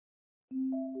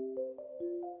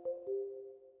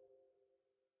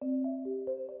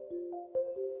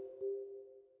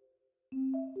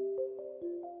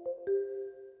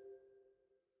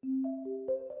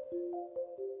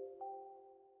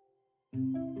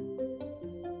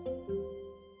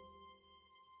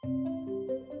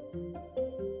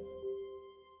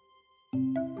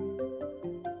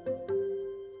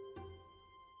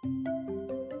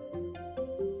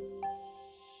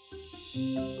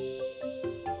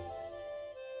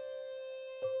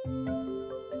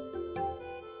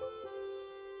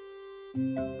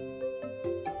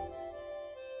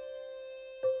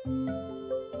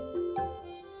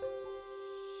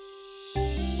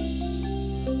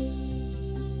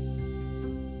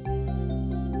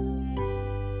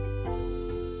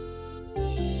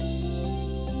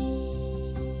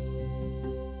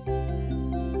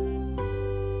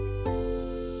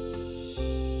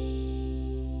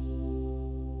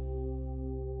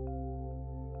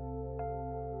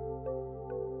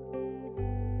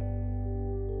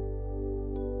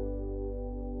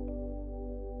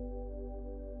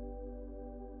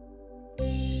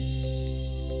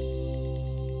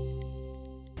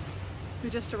We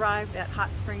just arrived at Hot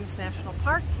Springs National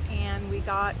Park and we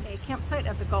got a campsite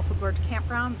at the Gulpha Gorge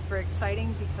Campground. It's very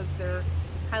exciting because they're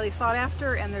highly sought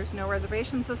after and there's no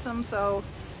reservation system, so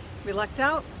we lucked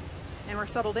out and we're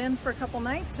settled in for a couple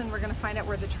nights, and we're going to find out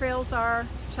where the trails are,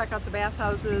 check out the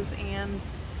bathhouses, and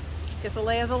get the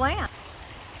lay of the land.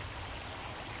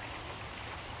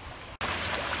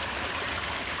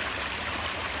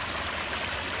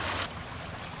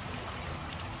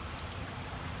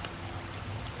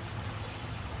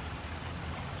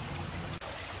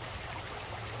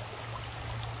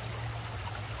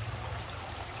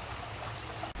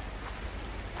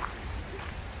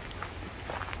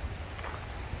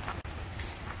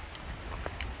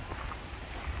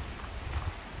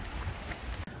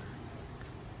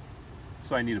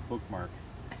 So I need a bookmark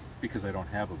because I don't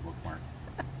have a bookmark.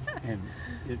 And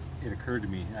it occurred to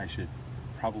me I should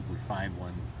probably find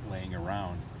one laying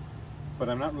around, but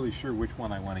I'm not really sure which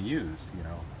one I want to use. You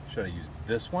know, should I use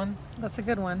this one? That's a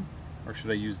good one. Or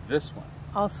should I use this one?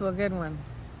 Also a good one.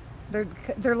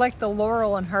 They're like the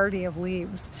Laurel and Hardy of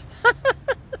leaves.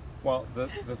 Well, the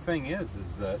thing is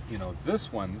that, you know,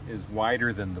 this one is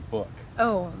wider than the book.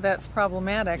 Oh, that's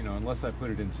problematic. You know, unless I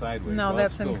put it in sideways. No, well,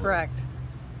 that's incorrect.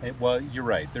 Well, you're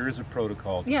right. There is a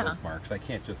protocol to Yeah. bookmarks. I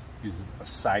can't just use a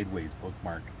sideways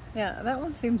bookmark. Yeah, that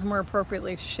one seems more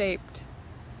appropriately shaped.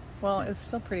 Well, it's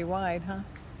still pretty wide, huh?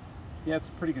 Yeah, it's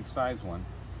a pretty good size one.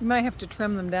 You might have to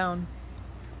trim them down.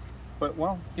 But,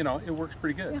 well, you know, it works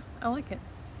pretty good. Yeah, I like it.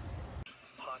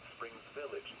 Hot Springs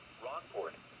Village,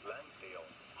 Rockport, Lansdale,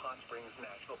 Hot Springs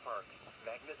National Park,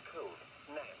 Magnet Cove,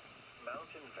 Nance,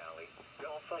 Mountain Valley,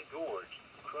 Gulpha Gorge,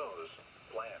 Crows,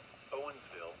 Bland,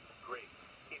 Owensville, Grape.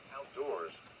 In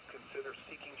outdoors, consider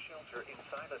seeking shelter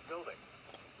inside a building.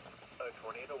 A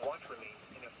tornado watch remains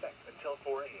in effect until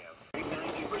 4 a.m.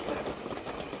 90%.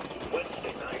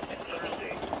 Wednesday night and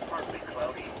Thursday, partly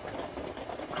cloudy.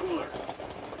 Cooler.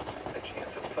 A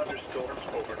chance of thunderstorms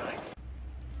overnight.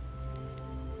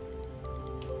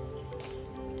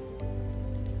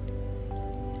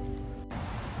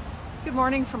 Good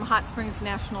morning from Hot Springs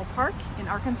National Park in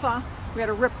Arkansas. We had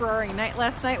a rip-roaring night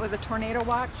last night with a tornado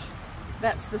watch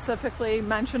that specifically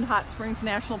mentioned Hot Springs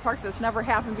National Park. That's never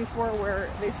happened before, where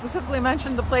they specifically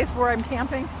mentioned the place where I'm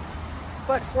camping.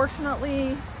 But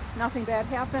fortunately, nothing bad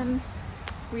happened.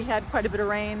 We had quite a bit of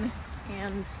rain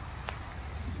and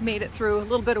made it through. A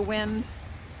little bit of wind,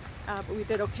 but we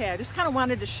did okay. I just kind of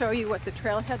wanted to show you what the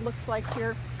trailhead looks like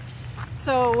here.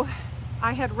 So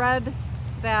I had read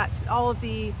that all of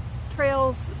the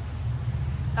trails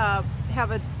have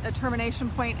a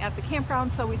termination point at the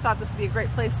campground, so we thought this would be a great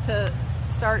place to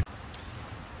start.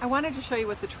 I wanted to show you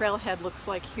what the trailhead looks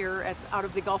like here out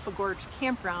of the Gulpha Gorge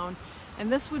Campground,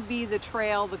 and this would be the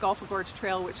trail, the Gulpha Gorge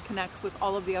Trail, which connects with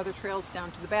all of the other trails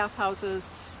down to the bathhouses,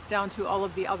 down to all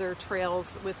of the other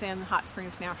trails within Hot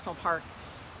Springs National Park.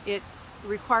 It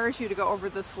requires you to go over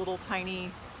this little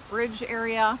tiny bridge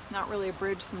area, not really a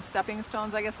bridge, some stepping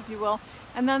stones, I guess, if you will,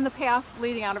 and then the path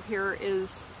leading out of here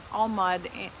is all mud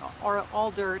or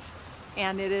all dirt,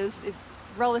 and it's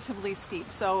relatively steep,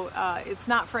 so it's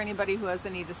not for anybody who has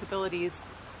any disabilities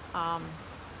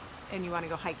and you want to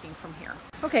go hiking from here.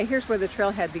 Okay, here's where the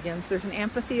trailhead begins. There's an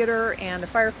amphitheater and a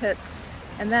fire pit,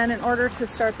 and then in order to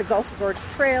start the Gulpha Gorge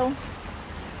Trail,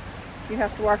 you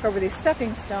have to walk over these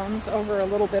stepping stones over a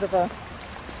little bit of a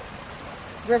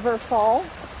river fall.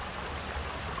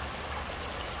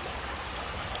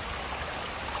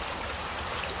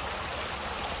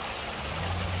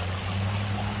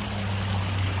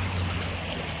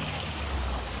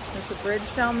 There's a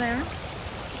bridge down there,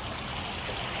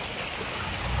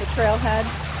 the trailhead,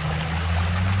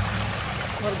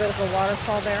 a little bit of a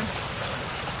waterfall there,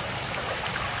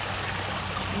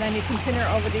 and then you continue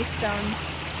over these stones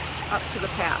up to the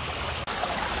path.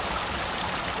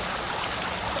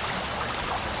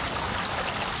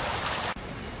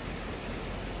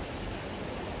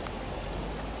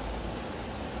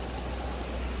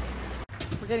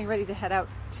 We're getting ready to head out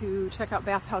to check out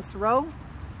Bathhouse Row.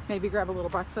 Maybe grab a little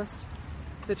breakfast.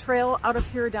 The trail out of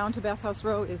here down to Bathhouse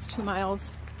Row is 2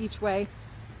 miles each way,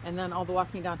 and then all the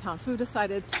walking downtown. So we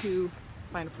decided to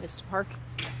find a place to park,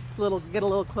 get a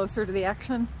little closer to the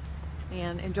action,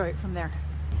 and enjoy it from there.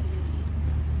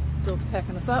 Bill's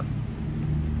packing us up.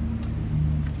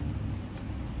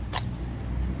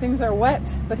 Things are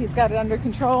wet, but he's got it under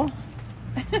control.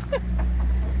 It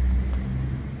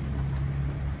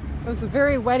was a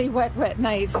very wet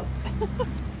night.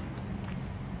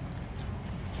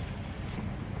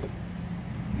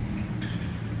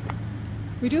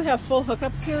 We do have full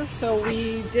hookups here, so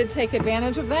we did take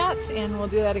advantage of that, and we'll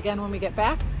do that again when we get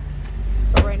back.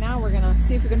 But right now we're gonna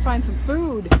see if we can find some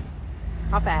food.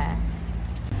 Coffee.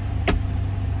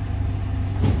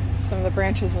 Some of the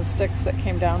branches and sticks that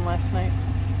came down last night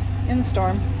in the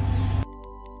storm.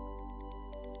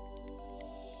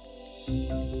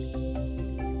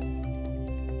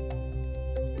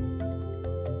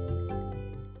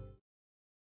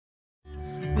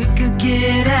 We could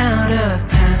get out of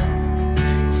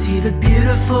town, see the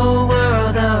beautiful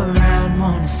world around,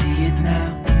 wanna see it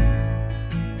now.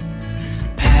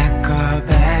 Pack our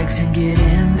bags and get